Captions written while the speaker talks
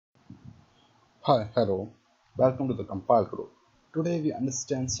Hi, hello. Welcome to the CompileGuru. Today we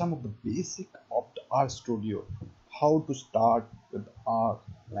understand some of the basic of the R Studio, how to start with R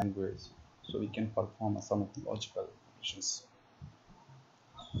language so we can perform some of the logical operations.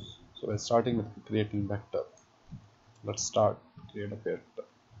 So we're starting with creating vector. Let's start create a vector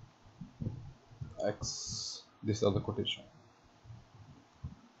X. These are the quotation.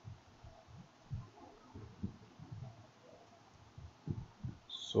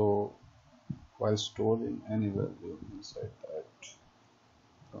 So while storing any value inside that,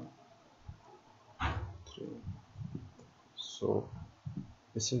 one, three. So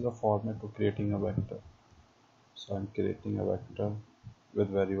this is the format to creating a vector. So I'm creating a vector with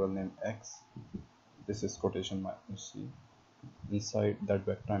variable name x. This is quotation mark you see. Inside that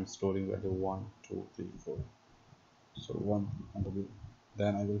vector I'm storing value 1, 2, 3, 4. So 1 on the B.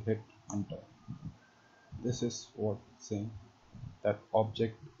 Then I will hit enter. This is what it's saying that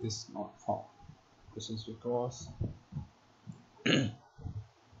object is not found. This is because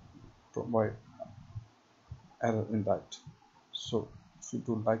provide error in that. So if you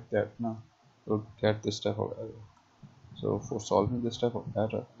do like that now, you'll get this type of error. So for solving this type of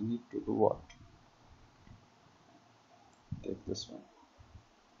error, you need to do what? Take this one.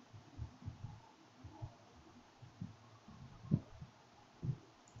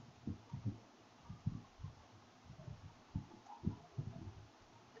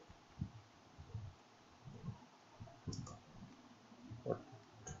 What?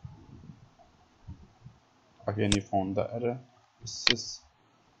 Again, you found the error. This is,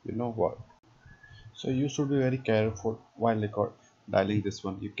 you know what? So you should be very careful while dialing this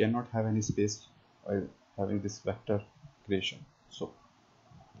one. You cannot have any space while having this vector creation. So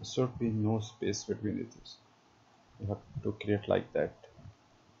there should be no space between it. You have to create like that.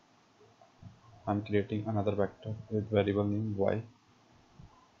 I'm creating another vector with variable name y,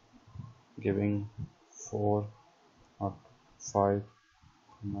 giving 4, not 5,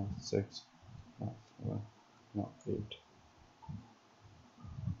 not 6, not 7, not 8.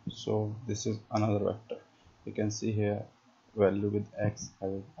 So this is another vector. You can see here value with x I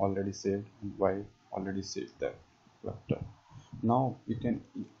have already saved and y already saved that vector. Now you can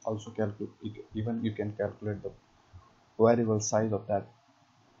also calculate, even you can calculate the variable size of that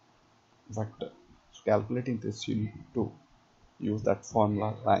vector. So calculating this, you need to use that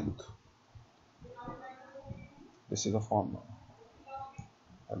formula length. This is the formula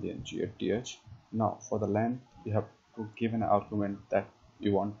length. Now for the length, you have to give an argument that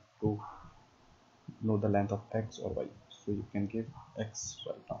you want to know the length of x or y. So you can give x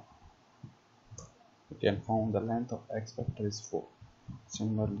right now. You can find the length of x vector is 4.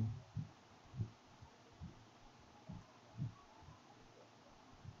 Similarly,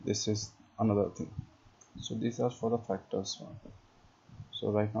 this is another thing. So these are for the factors. So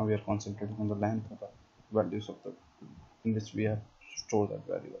right now we are concentrating on the length of the values of the in which we have stored that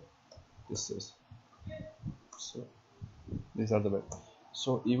variable. This is so these are the values.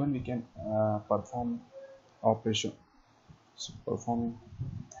 So even we can perform operation. So performing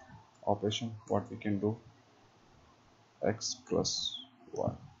operation, what we can do, x plus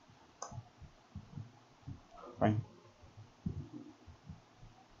y. Fine.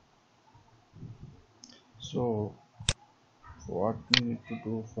 So what we need to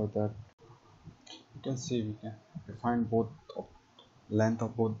do for that, you can see we can define both of length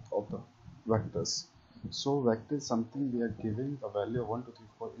of both of the vectors. So vector is something we are giving the value of 1, 2, 3,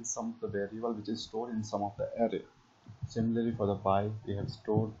 4 in some of the variable which is stored in some of the array. Similarly for the y, we have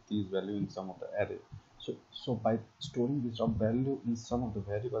stored these value in some of the array. So by storing this value in some of the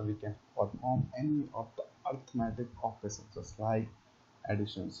variable, we can perform any of the arithmetic operations just like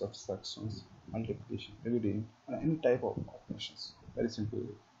addition, subtractions, multiplication, division, or any type of operations. Very simply.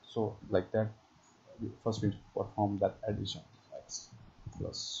 So like that, first we perform that addition x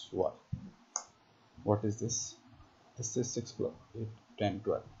plus y. What is this? This is 6 plus 8, 10,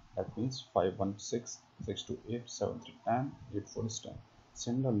 12. That means 5, 1, 6, 6, 2, 8, 7, 3, 10, 8, 4 is 10.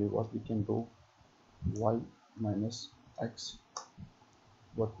 Similarly, what we can do, y minus x.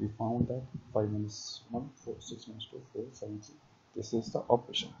 What we found that 5 minus 1, 4, 6 minus 2, 4, 7, 3. This is the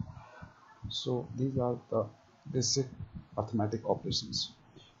operation. So these are the basic arithmetic operations.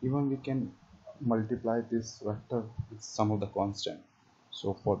 Even we can multiply this vector with some of the constant.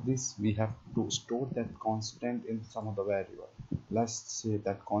 So for this we have to store that constant in some of the variable. Let's say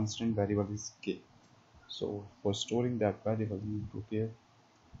that constant variable is k. So for storing that variable we need to give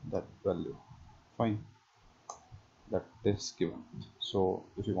that value. Fine, that is given. So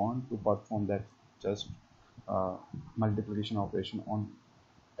if you want to perform that just multiplication operation on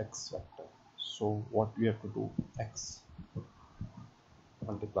x vector, so what we have to do, x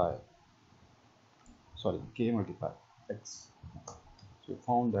multiply sorry, k multiply x. So you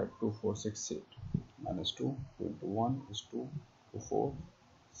found that 2 4 6 8 minus 2 2 into 1 is 2 2 4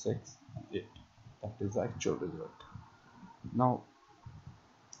 6 and 8. That is the actual result. Now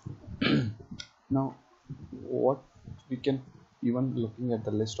now what we can, even looking at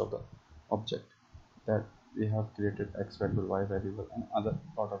the list of the object that we have created, x variable, y variable and other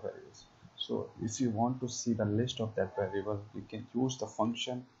lot of variables. So if you want to see the list of that variable, you can use the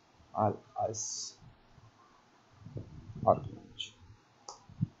function as argument.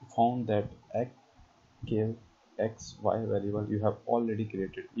 Found that x give x y variable you have already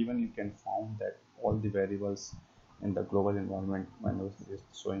created. Even you can found that all the variables in the global environment manual is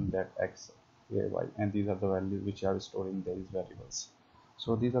showing that x a y, and these are the values which are storing these variables.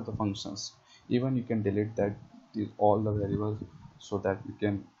 So these are the functions. Even you can delete that these all the variables, so that you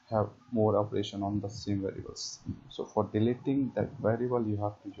can have more operation on the same variables. So for deleting that variable you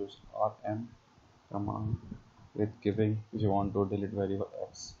have to use rm command with giving, if you want to delete variable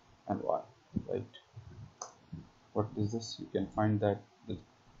x and y, right? What is this? You can find that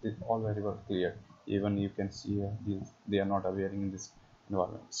this all variable clear. Even you can see these, they are not appearing in this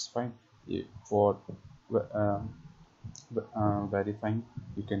environment. It's fine. For verifying,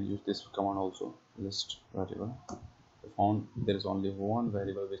 you can use this command also, list variable. Found there is only one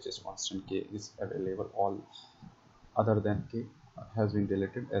variable which is constant k is available, all other than k has been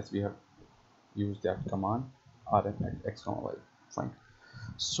deleted, as we have used that command rm x comma y. Fine.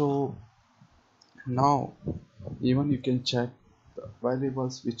 So now even you can check the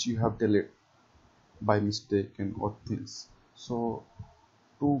variables which you have deleted by mistake and or things. So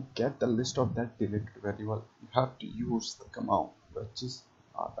to get the list of that deleted variable, you have to use the command which is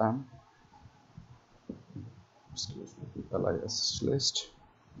rm lis list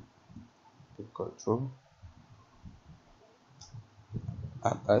equal to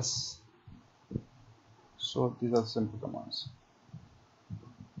ls. So these are simple commands.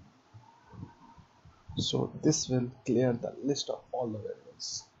 So this will clear the list of all the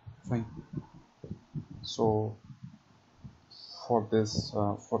variables. Fine. So for this,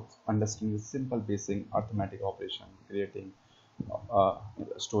 for understanding the simple basic arithmetic operation, creating,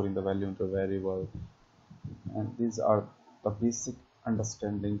 storing the value into a variable, and these are the basic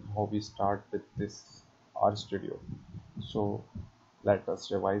understanding how we start with this RStudio. So let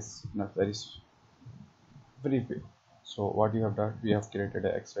us revise in a very way. So what you have done, we have created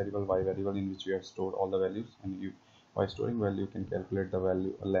a x variable, y variable in which we have stored all the values, and you, by storing value, you can calculate the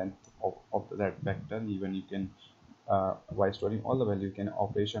value length of that vector. Even you can, by storing all the value, you can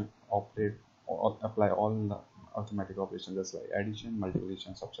operate or apply all the arithmetic operations just like addition,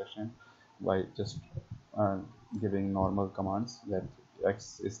 multiplication, subtraction, by just uh, giving normal commands that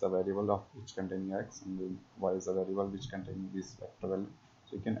x is the variable of which containing x, and then y is the variable which containing this vector value.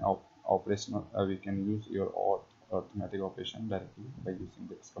 So you can operational, we can use your arithmetic operation directly by using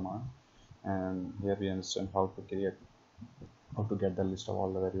this command. And here we understand how to get the list of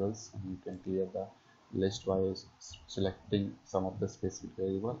all the variables, and you can clear the list by selecting some of the specific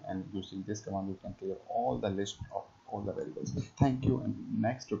variable, and using this command you can clear all the list of all the variables. Thank you, and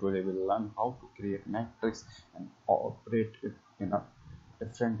next tutorial we will learn how to create matrix and operate it in a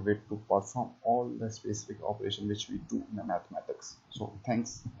different way to perform all the specific operation which we do in the mathematics. So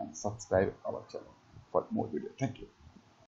thanks, and subscribe our channel for more video. Thank you.